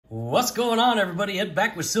What's going on, everybody? Ed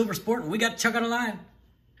back with SLVRsport, and we got Chuck on the line.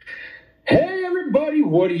 Hey, everybody.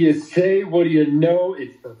 What do you say? What do you know?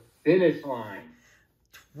 It's the finish line.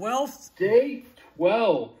 12th. Day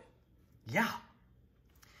 12. Yeah.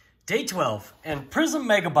 Day 12. And Prism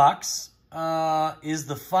Mega Box is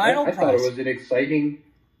the final prize. I thought it was an exciting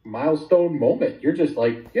milestone moment. You're just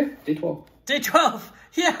like, yeah, day 12. Day 12.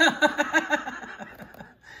 Yeah.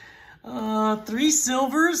 3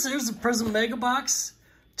 silvers. There's the Prism Mega Box.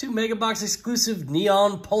 2 Mega Box exclusive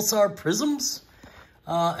Neon Pulsar Prisms.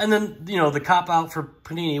 And then, you know, the cop-out for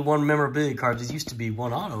Panini, 1 memorabilia card. There used to be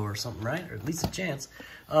 1 auto or something, right? Or at least a chance.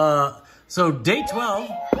 So, Day 12,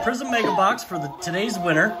 Prism Mega Box for today's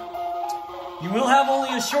winner. You will have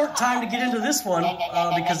only a short time to get into this one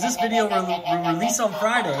because this video will release on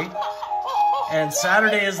Friday. And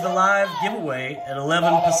Saturday is the live giveaway at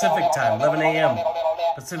 11 Pacific time, 11 a.m.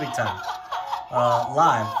 Pacific time,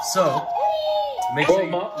 live. So, make sure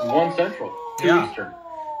 12 Mountain, 1 Central, 2 Eastern.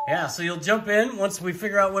 Yeah, so you'll jump in once we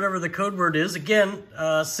figure out whatever the code word is. Again,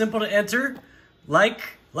 simple to enter. Like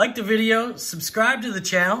the video, subscribe to the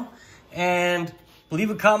channel, and leave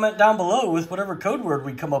a comment down below with whatever code word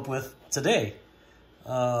we come up with today.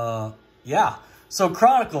 Yeah. So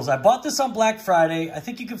Chronicles, I bought this on Black Friday. I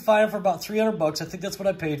think you can find it for about 300 bucks. I think that's what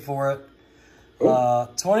I paid for it.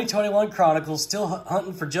 2021 Chronicles, still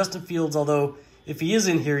hunting for Justin Fields, although if he is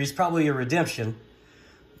in here, he's probably a redemption.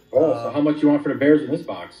 Oh, so how much you want for the Bears in this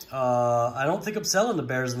box? I don't think I'm selling the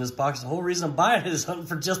Bears in this box. The whole reason I'm buying it is hunting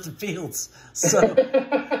for Justin Fields. So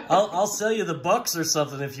I'll sell you the Bucks or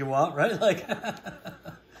something if you want, right? Like, how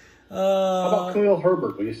about Khalil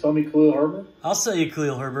Herbert? Will you sell me Khalil Herbert? I'll sell you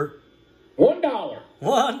Khalil Herbert. $1.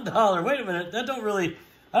 $1. Wait a minute. That don't really.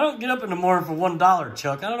 I don't get up in the morning for $1,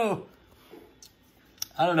 Chuck. I don't know.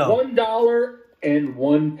 $1 and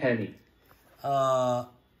 1 penny. No,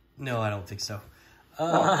 I don't think so.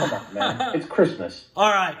 Oh, come on, man. It's Christmas. All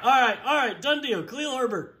right. Done deal. Khalil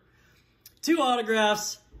Herbert. 2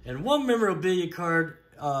 autographs and 1 memorabilia card.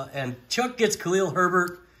 And Chuck gets Khalil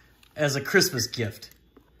Herbert as a Christmas gift.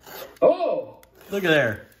 Oh! Look at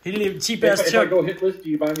there. He didn't even cheap-ass Chuck. If I go hit list, do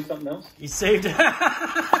you buy me something else? He saved it.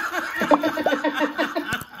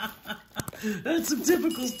 That's some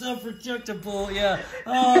typical stuff for Chuck to pull, yeah.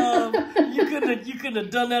 You couldn't have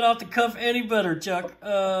done that off the cuff any better, Chuck.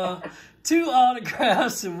 2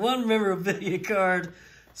 autographs and 1 memorabilia card.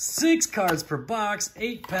 6 cards per box,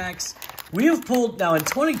 8 packs. We have pulled, now in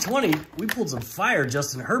 2020, we pulled some fire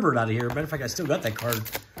Justin Herbert out of here. Matter of fact, I still got that card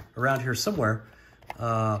around here somewhere.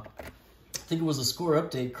 I think it was a score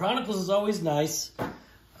update. Chronicles is always nice.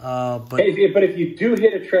 But if you do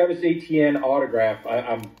hit a Travis Etienne autograph,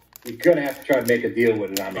 you're going to have to try and make a deal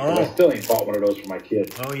with it on me, because I still ain't bought one of those for my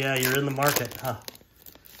kids. Oh, yeah, you're in the market, huh?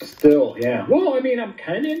 Still, yeah. Well, I mean, I'm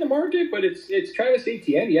kind of in the market, but it's Travis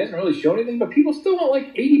Etienne. He hasn't really shown anything, but people still want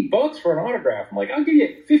like $80 for an autograph. I'm like, I'll give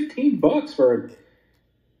you $15 for it.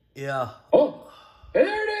 Yeah. Oh, and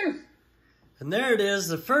there it is. And there it is,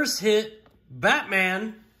 the first hit,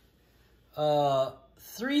 Batman.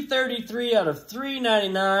 333 out of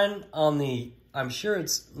 399 on the, I'm sure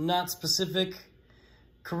it's not specific,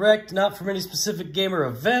 correct, not from any specific game or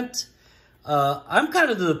event. I'm kind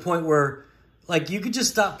of to the point where, like, you could just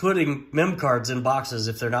stop putting mem cards in boxes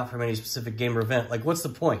if they're not from any specific game or event. Like, what's the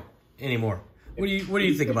point anymore? What do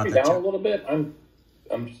you think about that? Down a little bit. I'm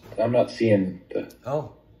not seeing the.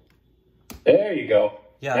 Oh, there you go.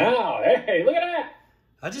 Yeah. Now, hey, look at that.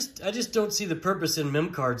 I just don't see the purpose in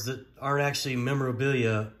mem cards that aren't actually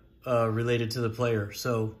memorabilia related to the player.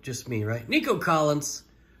 So just me, right? Nico Collins.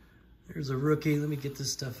 There's a rookie. Let me get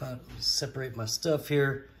this stuff out. Separate my stuff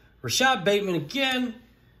here. Rashad Bateman again.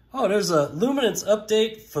 Oh, there's a Luminance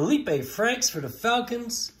update. Felipe Franks for the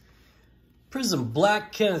Falcons. Prism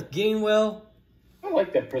Black, Kenneth Gainwell. I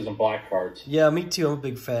like that Prism Black cards. Yeah, me too. I'm a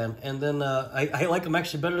big fan. And then I like them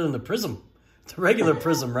actually better than the Prism. The regular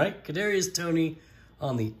Prism, right? Kadarius Toney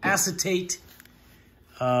on the acetate.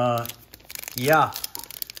 Yeah.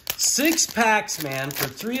 6 packs, man, for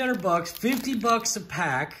 300 bucks, 50 bucks a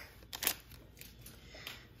pack.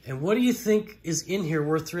 And what do you think is in here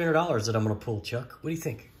worth $300 that I'm going to pull, Chuck? What do you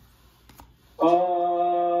think?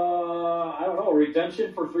 I don't know.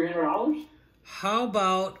 Redemption for $300? How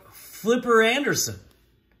about Flipper Anderson?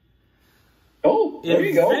 Oh, there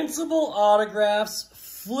you go. Invincible autographs,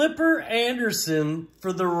 Flipper Anderson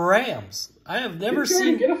for the Rams. I have never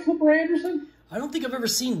seen. Get a Flipper Anderson? I don't think I've ever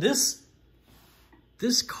seen this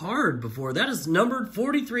card before. That is numbered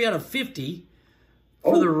 43 out of 50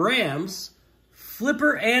 for the Rams.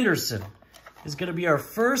 Flipper Anderson is going to be our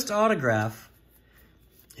first autograph.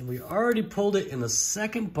 And we already pulled it in the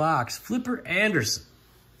second box. Flipper Anderson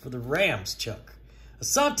for the Rams, Chuck.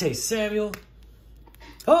 Asante Samuel.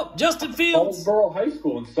 Oh, Justin Fields. Paulsboro High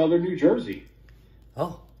School in southern New Jersey.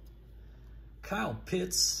 Oh. Kyle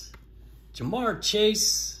Pitts. Jamar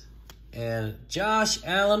Chase. And Josh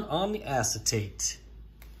Allen on the acetate.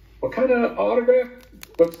 What kind of autograph?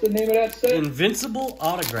 What's the name of that set? Invincible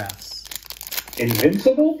Autographs.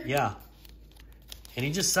 Invincible? Yeah. And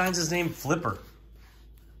he just signs his name Flipper.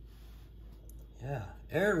 Yeah.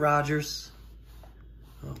 Aaron Rodgers.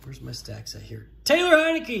 Oh, where's my stacks at here? Taylor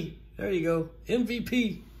Heineke. There you go.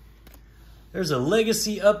 MVP. There's a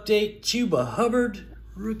legacy update. Chuba Hubbard,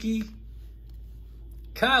 rookie.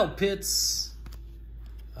 Kyle Pitts.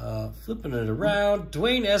 Flipping it around.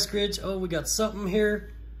 Dwayne Eskridge. Oh, we got something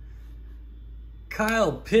here.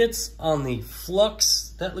 Kyle Pitts on the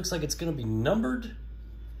Flux. That looks like it's going to be numbered.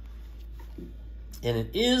 And it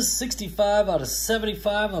is 65 out of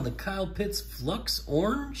 75 on the Kyle Pitts Flux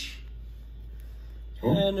Orange.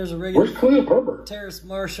 And there's a regular... Where's Khalil Herbert? Terrace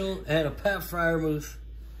Marshall and a Pat Fryermuth.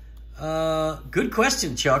 Good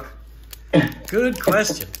question, Chuck. Good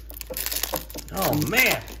question. Oh,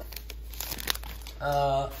 man.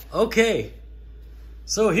 Okay.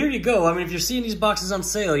 So here you go. I mean, if you're seeing these boxes on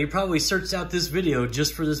sale, you probably searched out this video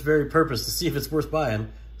just for this very purpose to see if it's worth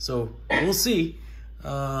buying. So we'll see.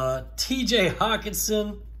 T.J. Hawkinson.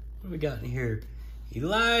 What do we got in here?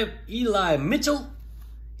 Eli Mitchell.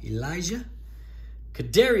 Elijah.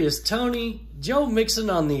 Kadarius Toney. Joe Mixon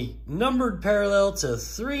on the numbered parallel to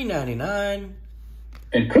 399.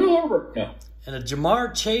 And Khalil Herbert. No. And a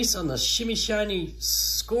Jamar Chase on the Shimmy Shiny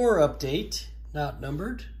score update. Not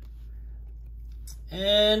numbered.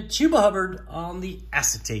 And Chuba Hubbard on the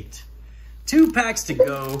acetate. 2 packs to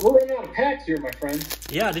go. We're running out of packs here, my friend.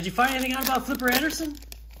 Yeah, did you find anything out about Flipper Anderson?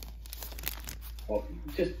 Well,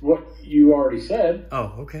 just what you already said.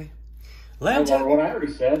 Oh, okay. What I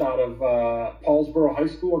already said out of Paulsboro High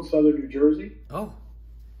School in southern New Jersey. Oh.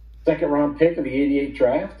 Second round pick of the 88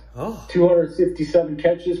 draft. Oh. 257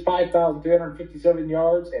 catches, 5,357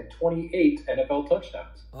 yards, and 28 NFL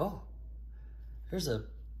touchdowns. Oh. There's a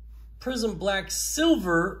Prism Black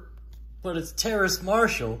Silver, but it's Terrace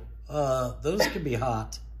Marshall. Those could be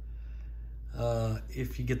hot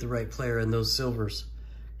if you get the right player in those silvers.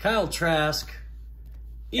 Kyle Trask.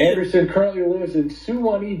 Anderson currently lives in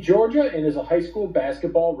Suwanee, Georgia, and is a high school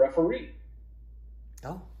basketball referee.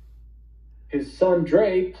 Oh. His son,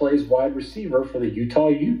 Dre, plays wide receiver for the Utah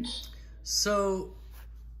Utes. So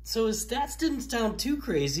his stats didn't sound too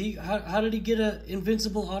crazy. How did he get an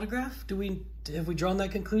invincible autograph? Have we drawn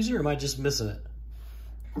that conclusion, or am I just missing it?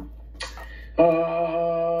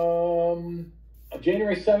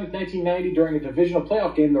 January 7th, 1990, during a divisional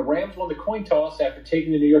playoff game, the Rams won the coin toss after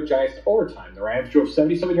taking the New York Giants to overtime. The Rams drove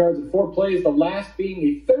 77 yards in 4 plays, the last being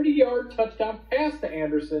a 30-yard touchdown pass to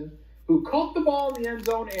Anderson, who caught the ball in the end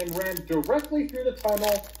zone and ran directly through the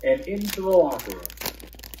tunnel and into the locker room.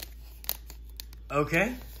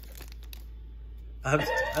 Okay. I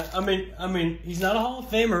mean, he's not a Hall of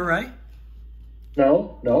Famer, right?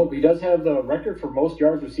 No, but he does have the record for most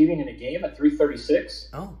yards receiving in a game at 336.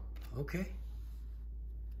 Oh, okay.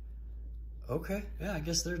 Okay, yeah, I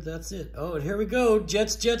guess that's it. Oh, and here we go.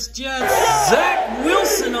 Jets. Zach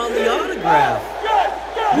Wilson on the autograph.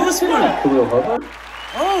 This one. Khalil Herbert.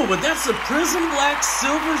 Oh, but that's the Prism Black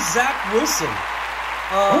Silver Zach Wilson.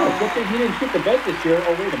 Good thing he didn't get the bet this year.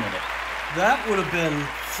 Oh, wait a minute. That would have been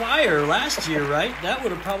fire last year, right? That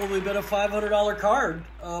would have probably been a $500 card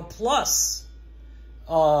plus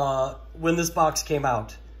when this box came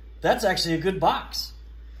out. That's actually a good box.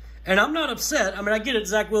 And I'm not upset. I mean, I get it.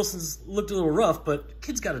 Zach Wilson's looked a little rough, but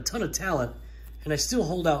kid's got a ton of talent. And I still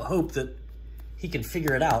hold out hope that he can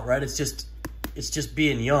figure it out, right? It's just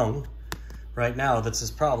being young right now that's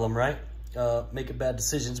his problem, right? Making bad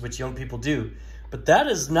decisions, which young people do. But that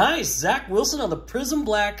is nice. Zach Wilson on the Prism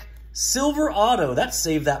Black Silver Auto. That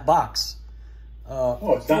saved that box.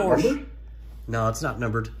 It's not numbered? No, it's not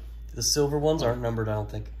numbered. The silver ones aren't numbered, I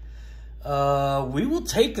don't think. We will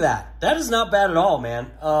take that. That is not bad at all,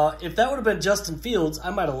 man. If that would have been Justin Fields,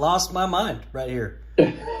 I might have lost my mind right here.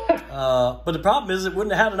 But the problem is it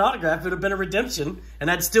wouldn't have had an autograph. It would have been a redemption,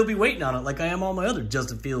 and I'd still be waiting on it like I am all my other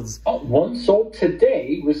Justin Fields. One sold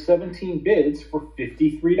today with 17 bids for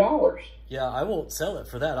 $53. Yeah, I won't sell it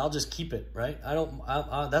for that. I'll just keep it, right?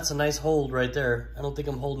 That's a nice hold right there. I don't think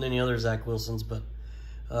I'm holding any other Zach Wilsons, but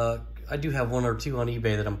I do have 1 or 2 on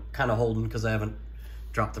eBay that I'm kind of holding because I haven't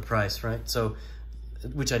dropped the price, right? So,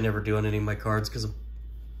 which I never do on any of my cards because I'm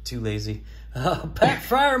too lazy. Pat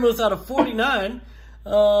Fryermuth out of 49.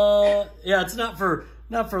 Yeah, it's not for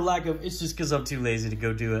lack of. It's just because I'm too lazy to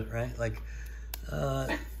go do it, right? Like,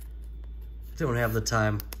 don't have the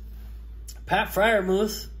time. Pat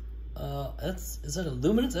Fryermuth Is that a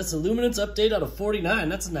Luminance? That's a Luminance update out of 49.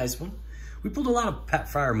 That's a nice one. We pulled a lot of Pat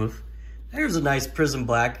Freiermuth. There's a nice Prism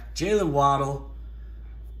Black. Jalen Waddle,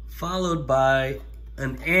 followed by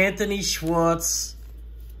an Anthony Schwartz.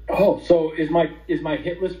 Oh, so is my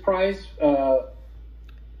hit list prize a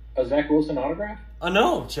Zach Wilson autograph?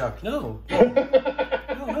 No, Chuck. No,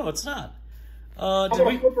 no, it's not.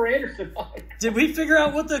 Did we figure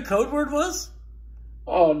out what the code word was?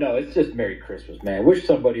 Oh, no, it's just Merry Christmas, man. Wish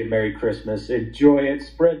somebody a Merry Christmas. Enjoy it.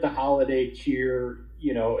 Spread the holiday cheer.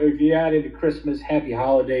 You know, if you're out into Christmas, happy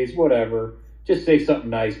holidays, whatever. Just say something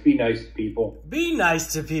nice. Be nice to people. Be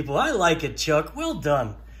nice to people. I like it, Chuck. Well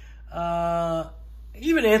done.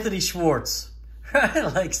 Even Anthony Schwartz.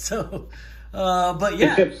 Like so. But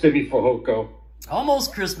yeah. Except Simi Fehoko.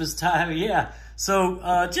 Almost Christmas time, yeah.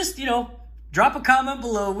 So just, you know, drop a comment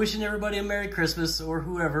below wishing everybody a Merry Christmas or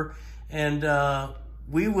whoever. And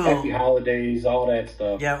we will... Happy holidays, all that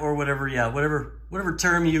stuff. Yeah, or whatever, yeah. Whatever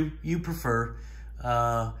term you prefer.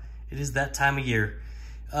 It is that time of year.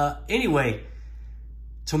 Anyway,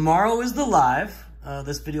 tomorrow is the live.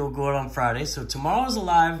 This video will go out on Friday. So tomorrow is the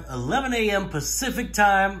live, 11 a.m. Pacific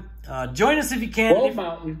time. Join us if you can. 12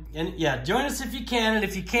 Mountain. And yeah, join us if you can. And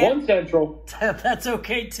if you can't, 1 Central. That's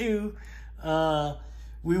okay too.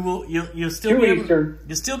 You'll still be able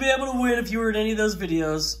to win if you were in any of those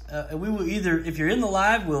videos. And we will either, if you're in the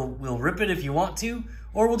live, we'll rip it if you want to,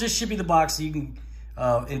 or we'll just ship you the box so you can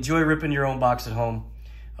enjoy ripping your own box at home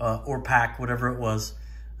or pack, whatever it was.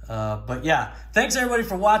 But yeah, thanks everybody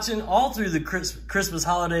for watching all through the Christmas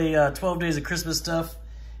holiday, 12 days of Christmas stuff.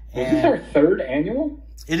 Is this our 3rd annual?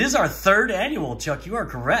 It is our 3rd annual, Chuck. You are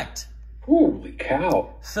correct. Holy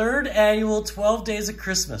cow. 3rd annual 12 days of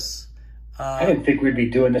Christmas. I didn't think we'd be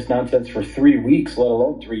doing this nonsense for 3 weeks, let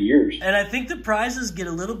alone 3 years. And I think the prizes get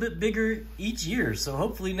a little bit bigger each year. So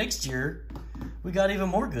hopefully next year we got even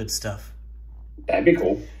more good stuff. That'd be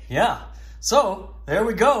cool. Yeah. So there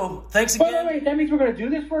we go. Thanks again. Wait, that means we're going to do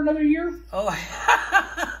this for another year? Oh,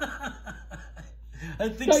 I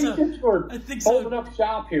think so. I think so. Holding up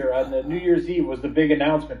shop here on the New Year's Eve was the big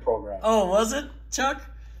announcement program. Oh, was it, Chuck?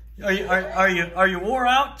 Are you wore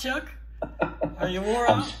out, Chuck? Are you wore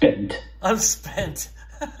out? I'm spent.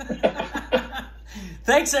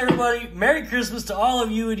 Thanks, everybody. Merry Christmas to all of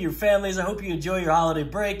you and your families. I hope you enjoy your holiday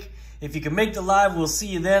break. If you can make the live, we'll see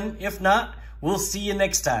you then. If not, we'll see you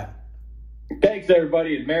next time. Thanks,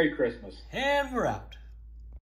 everybody, and Merry Christmas. And we're out.